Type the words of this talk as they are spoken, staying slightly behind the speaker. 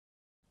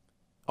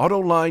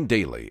AutoLine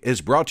Daily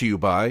is brought to you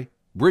by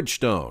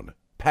Bridgestone,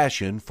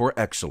 passion for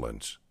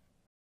excellence.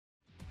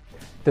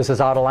 This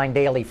is AutoLine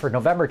Daily for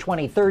November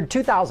 23,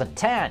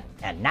 2010,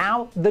 and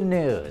now the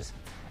news.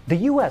 The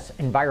U.S.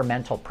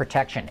 Environmental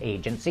Protection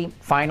Agency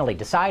finally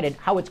decided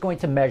how it's going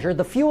to measure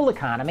the fuel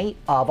economy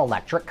of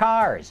electric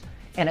cars,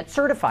 and it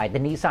certified the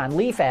Nissan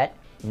Leaf at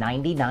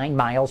 99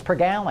 miles per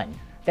gallon.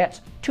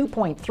 That's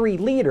 2.3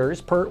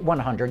 liters per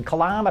 100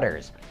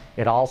 kilometers.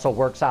 It also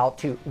works out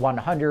to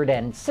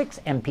 106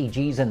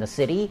 mpgs in the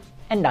city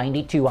and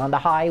 92 on the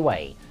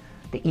highway.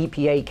 The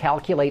EPA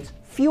calculates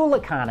fuel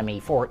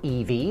economy for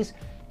EVs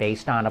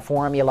based on a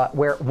formula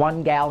where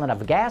 1 gallon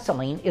of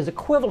gasoline is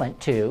equivalent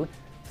to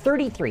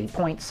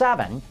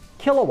 33.7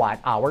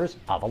 kilowatt hours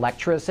of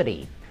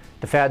electricity.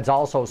 The feds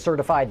also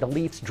certified the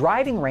Leaf's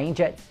driving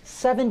range at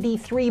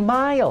 73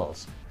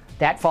 miles.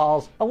 That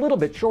falls a little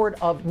bit short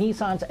of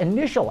Nissan's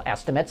initial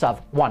estimates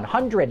of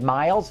 100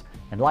 miles,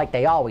 and like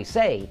they always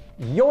say,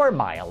 your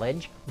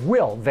mileage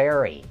will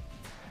vary.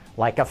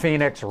 Like a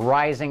phoenix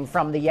rising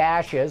from the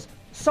ashes,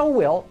 so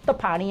will the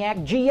Pontiac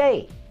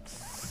G8.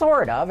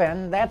 Sort of,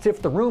 and that's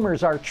if the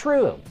rumors are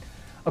true.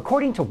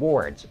 According to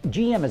Wards,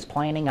 GM is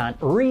planning on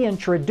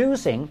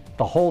reintroducing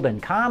the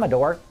Holden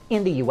Commodore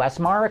in the U.S.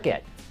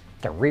 market.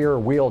 The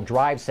rear-wheel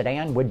drive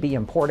sedan would be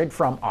imported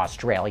from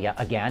Australia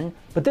again,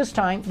 but this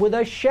time with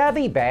a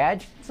Chevy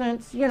badge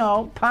since,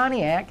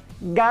 Pontiac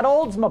got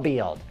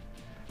Oldsmobiled.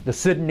 The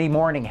Sydney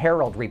Morning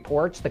Herald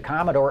reports the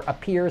Commodore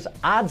appears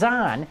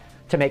odds-on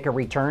to make a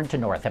return to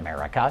North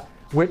America,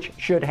 which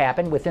should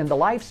happen within the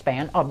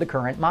lifespan of the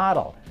current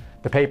model.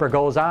 The paper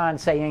goes on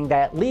saying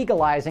that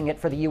legalizing it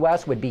for the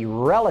U.S. would be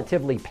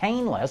relatively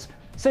painless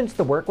since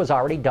the work was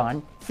already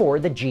done for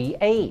the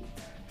G8.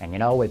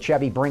 And with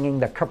Chevy bringing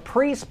the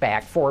Caprice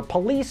back for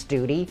police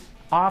duty,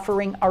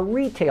 offering a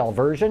retail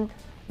version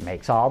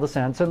makes all the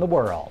sense in the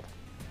world.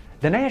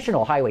 The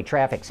National Highway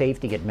Traffic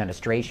Safety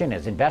Administration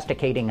is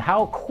investigating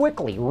how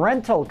quickly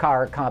rental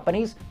car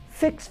companies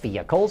fix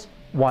vehicles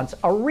once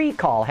a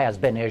recall has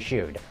been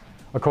issued.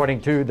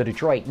 According to the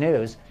Detroit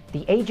News,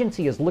 the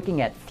agency is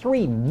looking at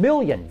 3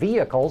 million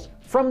vehicles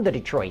from the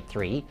Detroit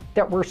 3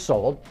 that were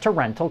sold to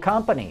rental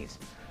companies.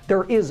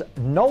 There is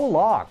no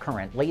law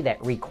currently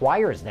that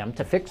requires them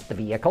to fix the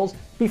vehicles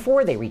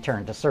before they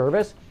return to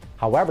service.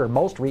 However,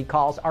 most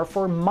recalls are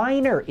for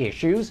minor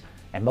issues,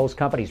 and most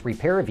companies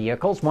repair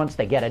vehicles once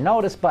they get a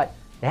notice, but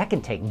that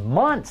can take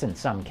months in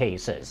some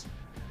cases.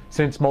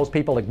 Since most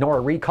people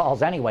ignore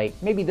recalls anyway,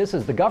 maybe this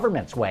is the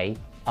government's way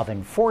of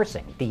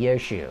enforcing the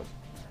issue.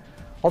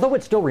 Although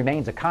it still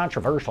remains a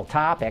controversial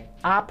topic,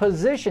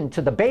 opposition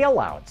to the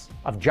bailouts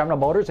of General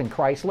Motors and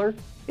Chrysler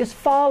is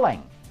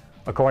falling.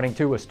 According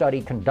to a study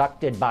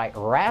conducted by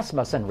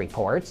Rasmussen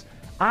Reports,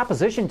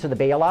 opposition to the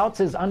bailouts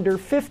is under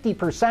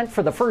 50%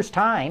 for the first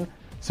time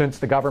since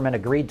the government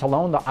agreed to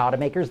loan the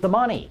automakers the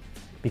money.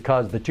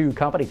 Because the two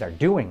companies are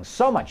doing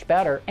so much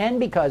better, and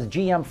because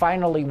GM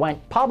finally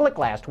went public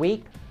last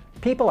week,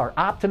 people are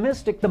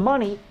optimistic the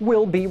money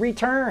will be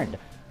returned.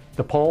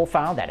 The poll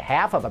found that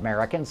half of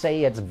Americans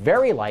say it's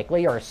very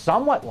likely or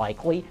somewhat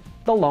likely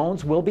the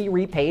loans will be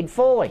repaid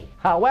fully.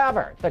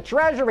 However, the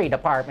Treasury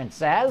Department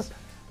says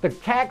the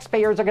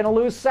taxpayers are going to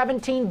lose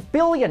 $17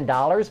 billion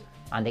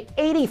on the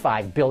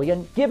 $85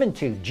 billion given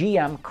to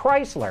GM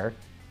Chrysler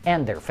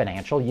and their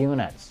financial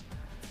units.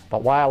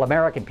 But while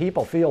American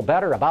people feel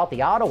better about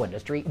the auto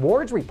industry,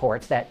 Wards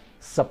reports that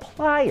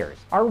suppliers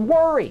are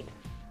worried.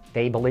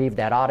 They believe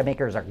that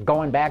automakers are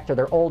going back to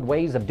their old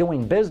ways of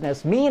doing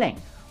business, meaning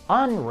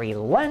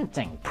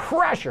unrelenting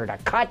pressure to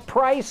cut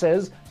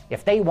prices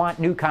if they want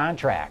new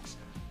contracts.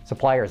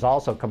 Suppliers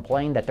also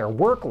complain that their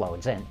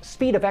workloads and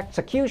speed of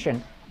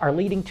execution are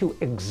leading to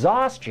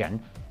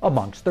exhaustion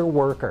amongst their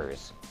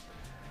workers.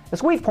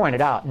 As we've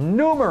pointed out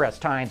numerous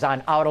times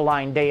on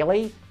AutoLine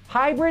Daily,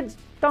 hybrids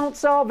don't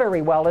sell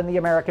very well in the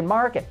American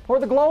market or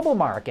the global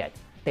market.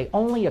 They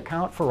only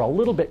account for a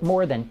little bit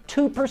more than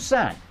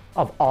 2%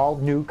 of all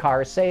new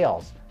car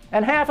sales.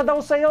 And half of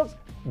those sales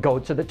go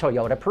to the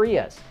Toyota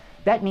Prius.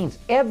 That means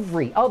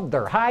every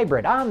other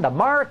hybrid on the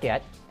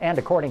market, and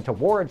according to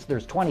Wards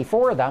there's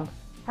 24 of them,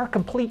 are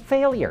complete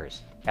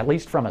failures, at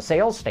least from a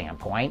sales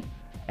standpoint.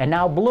 And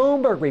now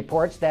Bloomberg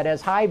reports that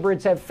as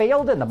hybrids have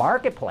failed in the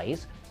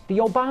marketplace, the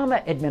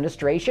Obama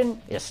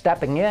administration is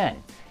stepping in.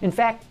 In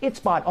fact, it's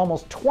bought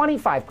almost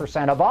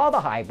 25% of all the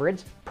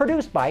hybrids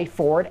produced by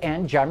Ford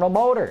and General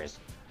Motors.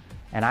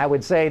 And I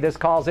would say this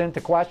calls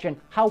into question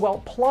how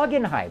well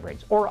plug-in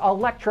hybrids or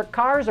electric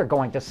cars are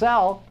going to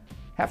sell.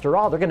 After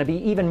all, they're going to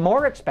be even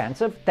more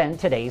expensive than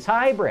today's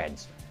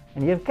hybrids.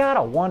 And you've got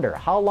to wonder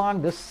how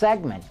long this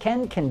segment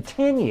can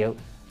continue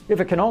if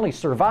it can only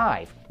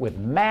survive with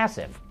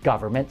massive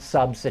government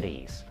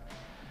subsidies.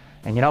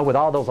 And with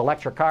all those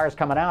electric cars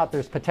coming out,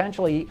 there's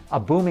potentially a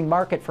booming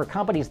market for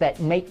companies that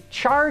make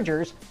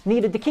chargers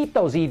needed to keep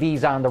those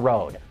EVs on the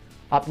road.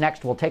 Up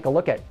next, we'll take a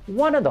look at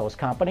one of those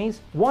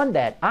companies, one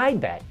that I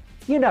bet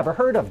you never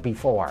heard of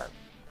before.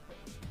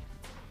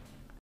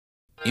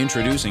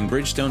 Introducing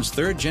Bridgestone's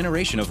third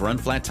generation of run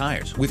flat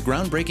tires with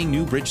groundbreaking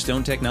new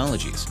Bridgestone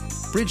technologies.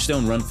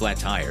 Bridgestone run flat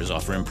tires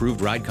offer improved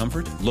ride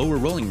comfort, lower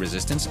rolling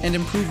resistance, and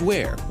improved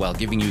wear while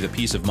giving you the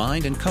peace of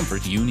mind and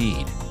comfort you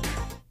need.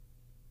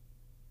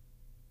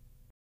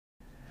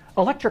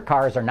 Electric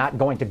cars are not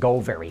going to go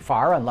very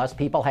far unless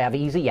people have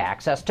easy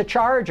access to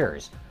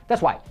chargers.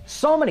 That's why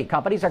so many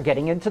companies are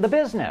getting into the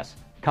business.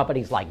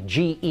 Companies like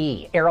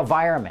GE,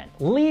 AeroVironment,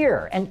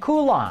 Lear, and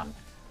Coulomb.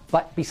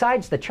 But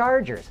besides the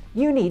chargers,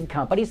 you need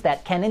companies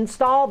that can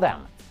install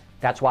them.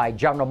 That's why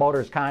General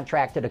Motors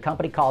contracted a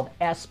company called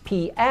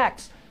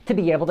SPX to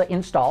be able to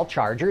install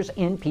chargers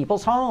in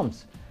people's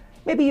homes.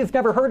 Maybe you've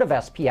never heard of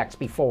SPX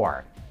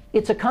before.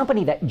 It's a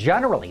company that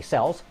generally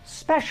sells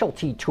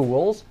specialty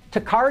tools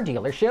to car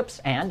dealerships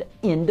and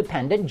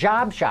independent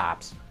job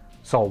shops.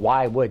 So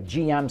why would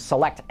GM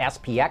select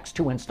SPX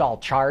to install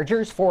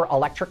chargers for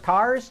electric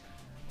cars?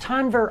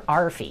 Tanvir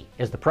Arfi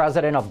is the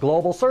president of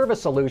Global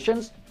Service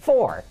Solutions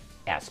for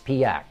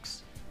SPX.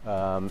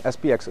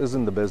 SPX is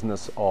in the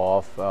business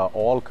of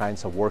all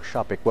kinds of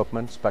workshop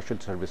equipment, special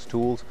service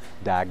tools,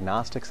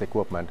 diagnostics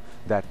equipment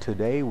that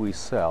today we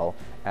sell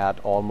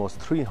at almost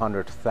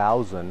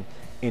 300,000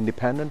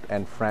 independent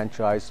and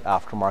franchised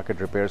aftermarket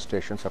repair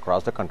stations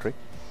across the country,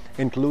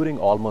 including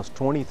almost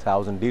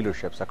 20,000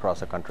 dealerships across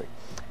the country.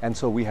 And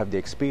so we have the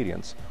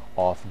experience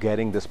of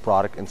getting this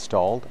product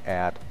installed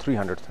at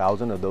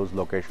 300,000 of those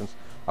locations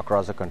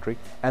across the country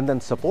and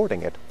then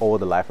supporting it over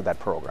the life of that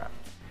program.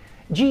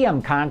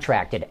 GM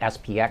contracted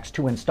SPX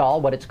to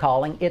install what it's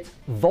calling its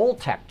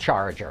Voltec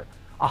charger,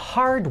 a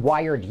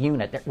hardwired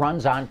unit that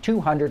runs on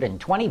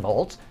 220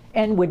 volts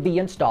and would be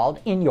installed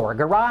in your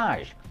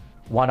garage.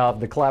 One of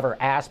the clever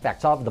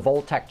aspects of the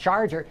Voltec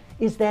charger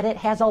is that it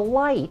has a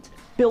light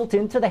built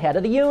into the head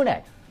of the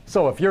unit.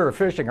 So if you're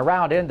fishing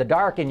around in the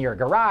dark in your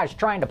garage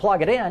trying to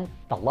plug it in,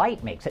 the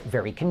light makes it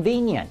very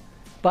convenient.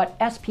 But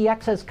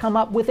SPX has come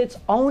up with its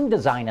own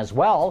design as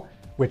well,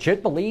 which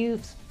it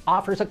believes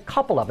offers a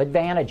couple of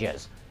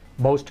advantages.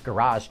 Most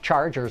garage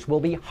chargers will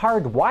be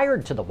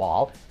hardwired to the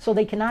wall, so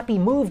they cannot be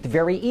moved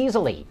very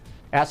easily.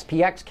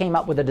 SPX came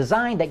up with a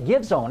design that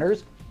gives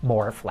owners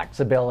more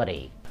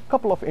flexibility.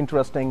 Couple of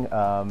interesting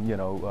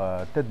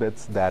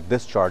tidbits that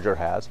this charger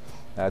has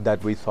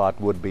that we thought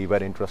would be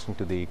very interesting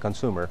to the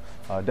consumer.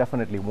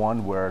 Definitely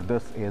one where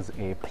this is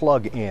a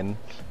plug-in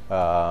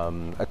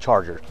a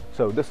charger.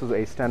 So this is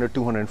a standard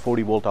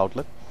 240 volt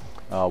outlet.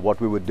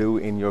 What we would do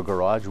in your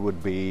garage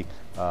would be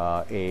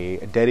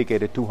a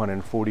dedicated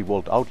 240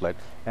 volt outlet,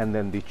 and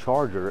then the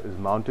charger is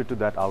mounted to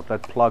that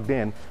outlet, plugged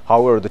in.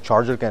 However, the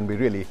charger can be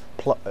really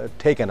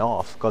taken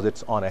off because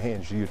it's on a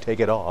hinge. You take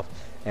it off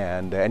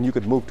and you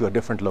could move to a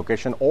different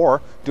location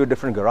or to a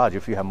different garage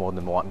if you have more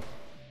than one.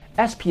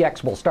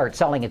 SPX will start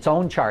selling its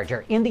own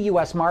charger in the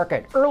U.S.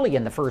 market early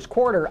in the first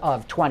quarter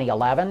of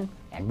 2011,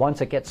 and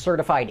once it gets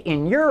certified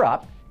in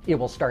Europe, it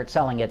will start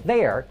selling it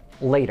there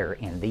later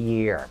in the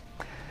year.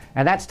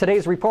 And that's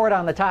today's report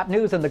on the top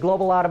news in the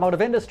global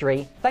automotive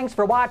industry. Thanks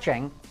for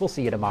watching. We'll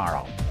see you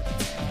tomorrow.